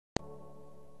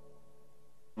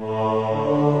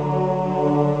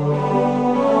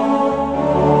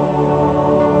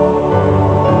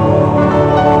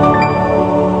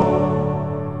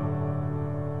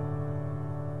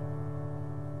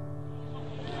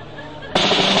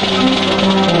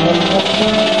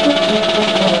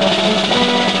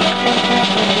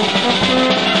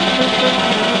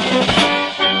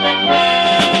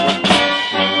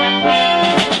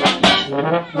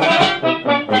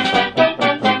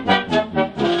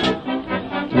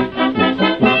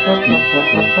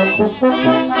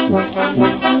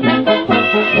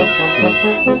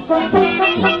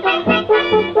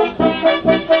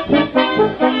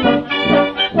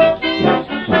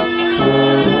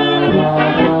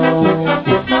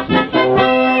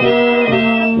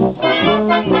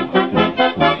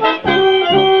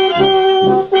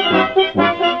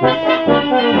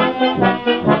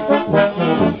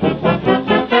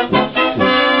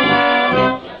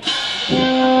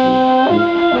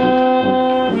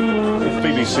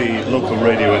from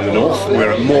Radio in the North.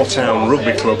 We're at Moorthorpe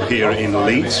Rugby Club here in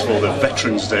Leeds for the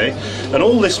Veterans Day, and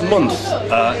all this month,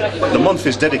 the month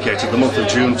is dedicated, the month of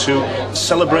June, to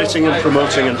celebrating and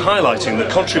promoting and highlighting the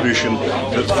contribution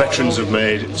that veterans have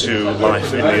made to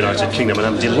life in the United Kingdom. And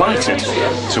I'm delighted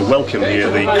to welcome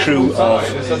here the crew of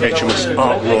HMS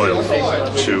Ark Royal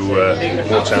to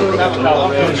Moorthorpe Rugby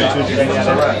Club.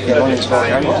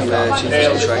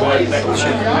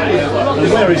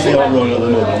 And where is the Ark Royal at the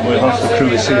moment? Where half the crew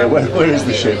is here. Where is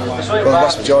the ship? Well, the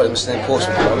vast majority of them is in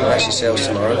Portsmouth. We're actually sails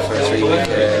tomorrow for a 3-week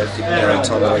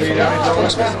time away from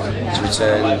Portsmouth to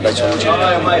return later on in June.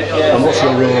 And what's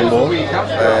your role on board?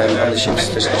 I'm the ship's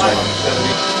physical trainer.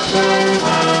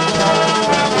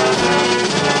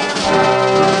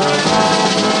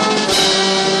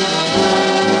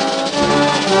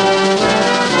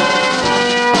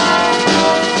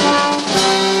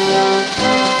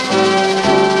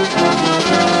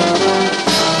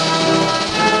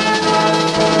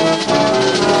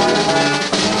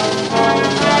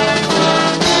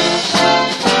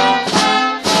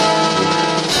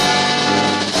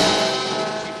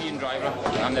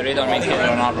 I'm the radar maintainer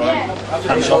on Ark Royal.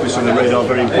 That's obviously the radar,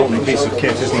 very important piece of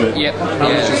kit, isn't it? Yep. How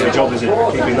much of a job is it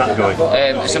for keeping that going?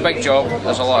 It's a big job.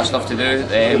 There's a lot of stuff to do. It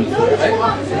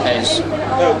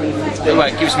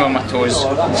keeps me on my toes.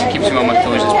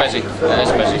 It's busy. It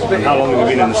is busy. And how long have you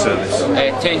been in the service?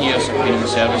 10 years I've been in the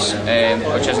service,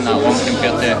 which isn't that long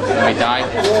compared to when we die.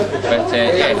 But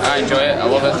yeah, I enjoy it. I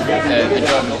love it. The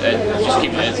job, just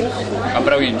keep it a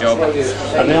brilliant job.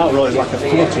 And the Ark Royal is like a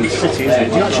floating city, isn't it?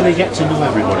 Do you actually get to know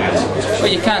everybody else?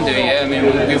 Well, you can do, yeah. I mean,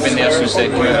 we've been there since the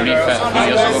community refit a few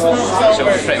years ago, so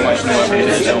we pretty much know everybody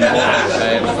that's on board.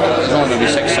 There's only maybe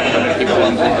 600-700 people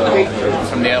on board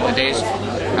from the early days.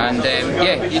 And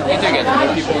yeah, you do get to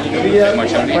know people, pretty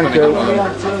much everybody. You don't know them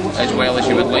as well as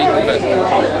you would like, but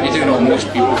you do know most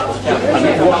people.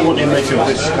 And what do you make of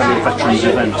this kind of veterans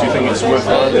event? Do you think it's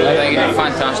worthwhile? I think it's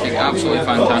fantastic, absolutely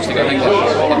fantastic. I think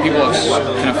that people have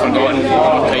kind of forgotten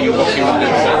what people do,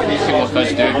 what people of us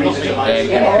do, and people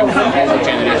from all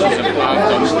generations have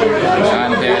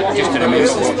done, and just to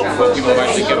remember what people have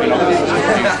actually given up to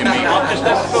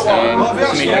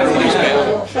make the police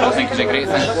better, I think is a great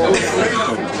thing.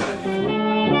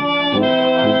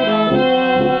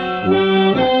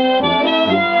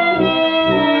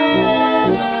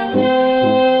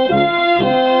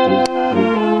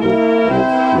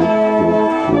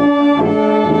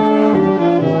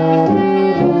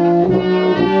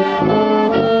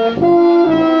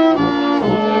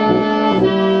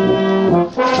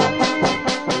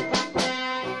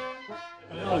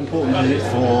 How important is it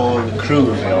for the crew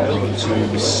of the Ark Royal to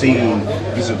be seen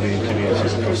visibly in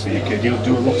communities across the UK? Do you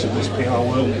do a lot of this PR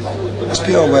work? There's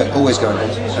PR work always going on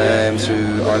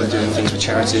through either doing things for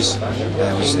charities,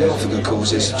 which for good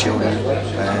causes, children,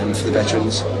 for the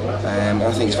veterans.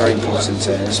 I think it's very important,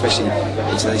 especially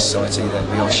in today's society, that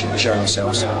we are showing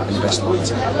ourselves in the best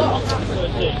light.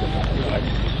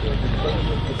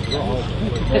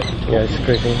 Yeah, it's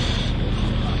great.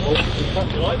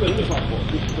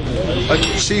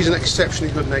 She's an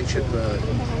exceptionally good-natured bird.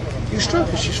 You stroke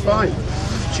her, she's fine.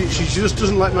 She just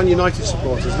doesn't like Man United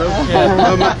supporters, no?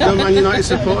 No Man United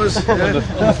supporters? Yeah. None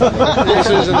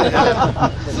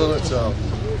at all.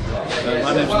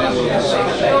 My name's Neil.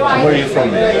 Where are you from?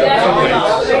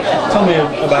 Tell me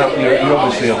about, you're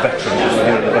obviously a veteran, you're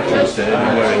here at the Veterans Day, and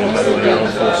you're wearing a Medal of the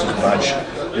Armed Forces badge.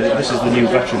 This is the new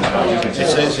Veterans badge, isn't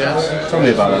it? It is, yes. Tell me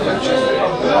about that badge.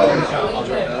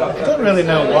 I don't really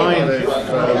know why they've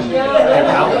given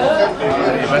out the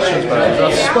veterans badges. I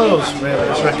suppose really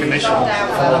it's recognition for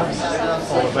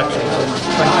all the veterans, and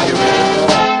thank you.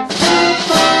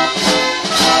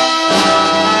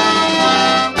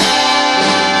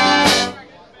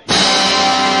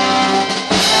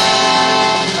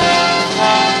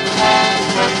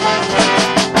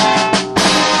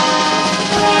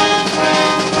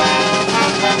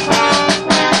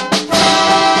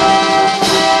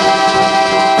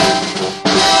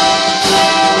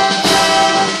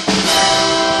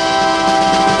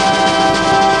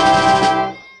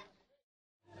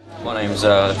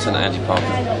 Lieutenant Andy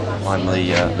Parker. I'm the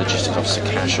logistics officer,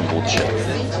 cash on board the ship.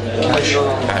 Cash,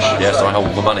 yes, I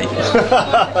hold the money.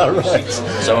 Right.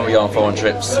 So when we go on foreign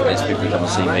trips, it's people who come and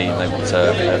see me and they want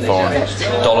foreign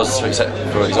dollars, for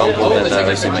example, and then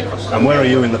they see me. And where are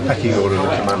you in the pecking order of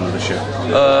the command of the ship?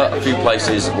 A few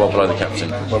places well below the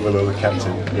captain. Well below the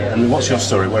captain. Yeah. And what's your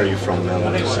story? Where are you from now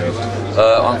that you've saved?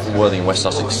 I'm from Worthing in West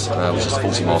Sussex, which is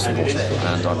 40 miles from Portsmouth,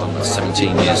 and I've done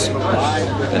 17 years in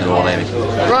the Royal Navy.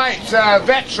 Right,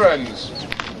 veterans.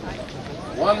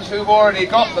 Ones who've already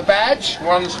got the badge,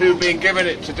 ones who've been given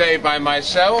it today by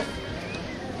myself,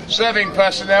 serving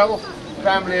personnel,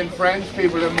 family and friends,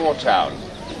 people of Moortown.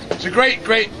 It's a great,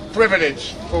 great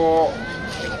privilege for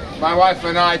my wife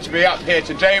and I to be up here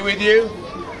today with you.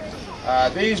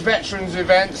 These veterans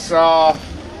events are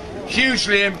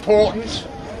hugely important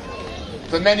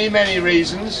for many, many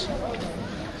reasons.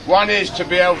 One is to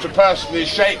be able to personally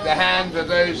shake the hand of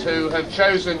those who have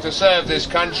chosen to serve this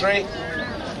country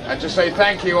and to say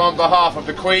thank you on behalf of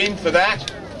the Queen for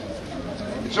that.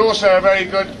 It's also a very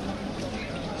good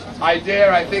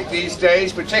idea, I think, these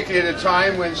days, particularly at a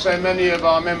time when so many of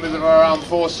our members of our armed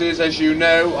forces, as you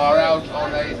know, are out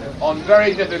on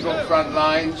very difficult front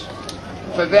lines,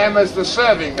 for them as the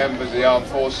serving members of the armed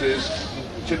forces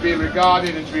to be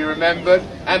regarded and to be remembered,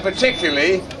 and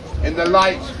particularly in the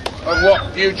light of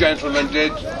what you gentlemen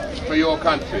did for your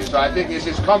country. So I think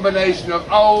this combination of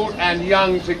old and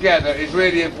young together is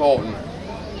really important.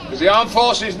 Because the armed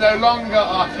forces no longer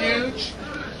are huge.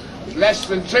 Less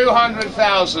than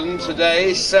 200,000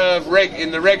 today serve in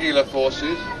the regular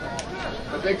forces.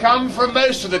 But they come from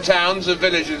most of the towns and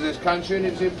villages of this country, and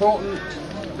it's important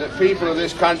that people of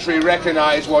this country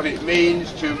recognise what it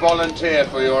means to volunteer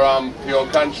for your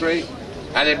country,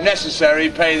 and if necessary,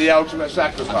 pay the ultimate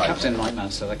sacrifice. I'm Captain Mike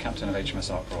Manser, the captain of HMS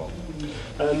Ark Royal.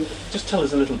 Just tell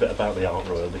us a little bit about the Ark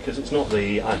Royal, because it's not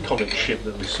the iconic ship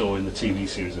that we saw in the TV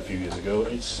series a few years ago.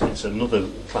 It's another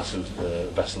class of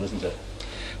vessel, isn't it?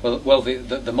 Well,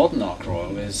 the modern Ark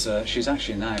Royal is she's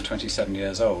actually now 27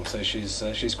 years old, so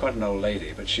she's quite an old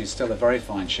lady, but she's still a very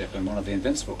fine ship and one of the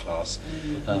Invincible class.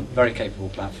 Very capable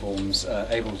platforms,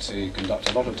 able to conduct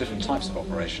a lot of different types of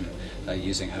operation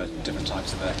using her different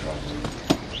types of aircraft.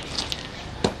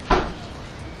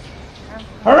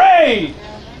 Hooray!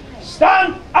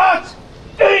 Stand at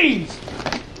ease!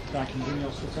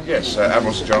 Yes,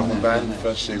 Admiral Sir Jonathan Bann,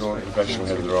 First Sea Lord, Professional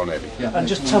Head of the Royal Navy. Yeah. And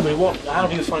just tell me, how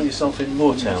do you find yourself in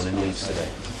Moortown in Leeds today?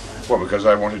 Well, because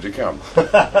I wanted to come.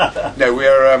 No, we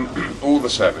are, all the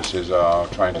services are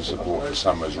trying to support the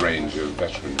summer's range of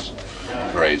veterans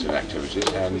parades and activities,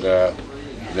 and the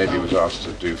Navy was asked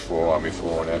to do 4 Army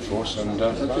 4 and Air Force, and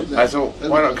I thought,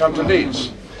 why not come to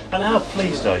Leeds? And how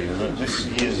pleased are you that this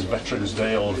year's Veterans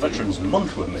Day, or Veterans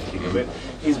Month we're making of it,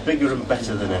 is bigger and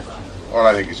better than ever? Well,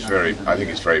 I think it's very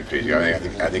pleasing.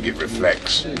 I think it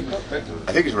reflects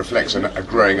a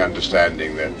growing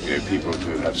understanding that people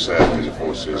who have served in the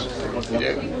forces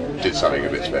did something a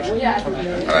bit special,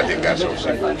 and I think that's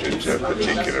obviously brought into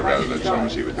particular relevance,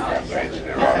 obviously, with the campaigns in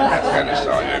Iraq and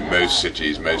Afghanistan. Most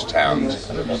cities, most towns,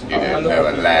 know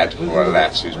a lad or a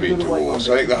lass who's been to war.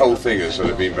 So I think the whole thing has sort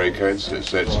of been very coincident.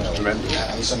 So it's tremendous.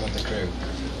 And some of the crew.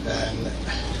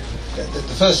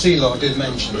 The First Sea Lord did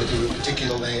mention that he would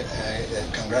particularly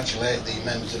congratulate the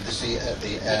members of the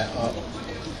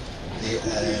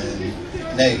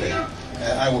Navy.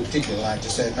 I would particularly like to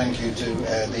say thank you to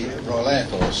the Royal Air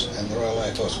Force and the Royal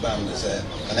Air Force Band as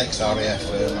an ex-RAF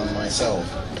and myself.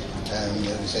 And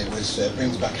it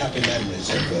brings back happy memories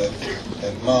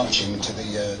of marching to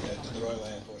the Royal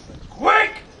Air Force.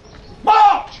 Quick!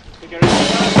 March!